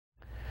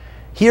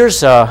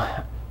Here's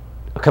a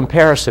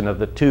comparison of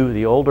the two,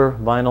 the older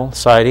vinyl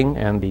siding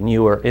and the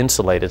newer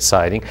insulated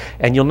siding,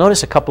 and you'll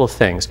notice a couple of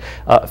things.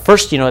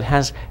 First, it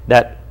has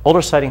that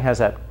older siding has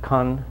that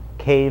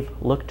concave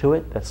look to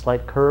it, that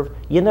slight curve.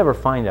 You never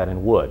find that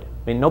in wood.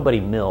 I mean, nobody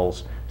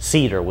mills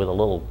cedar with a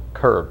little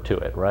curve to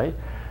it, right?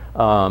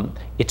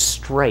 It's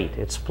straight,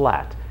 it's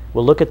flat.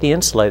 Well, look at the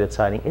insulated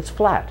siding. It's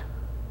flat.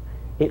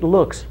 It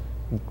looks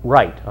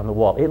right on the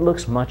wall. It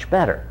looks much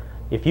better.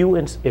 If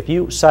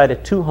you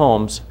sided two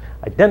homes,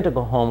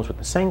 identical homes with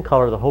the same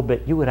color, the whole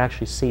bit, you would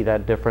actually see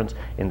that difference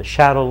in the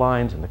shadow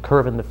lines and the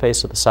curve in the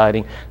face of the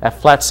siding.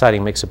 That flat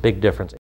siding makes a big difference.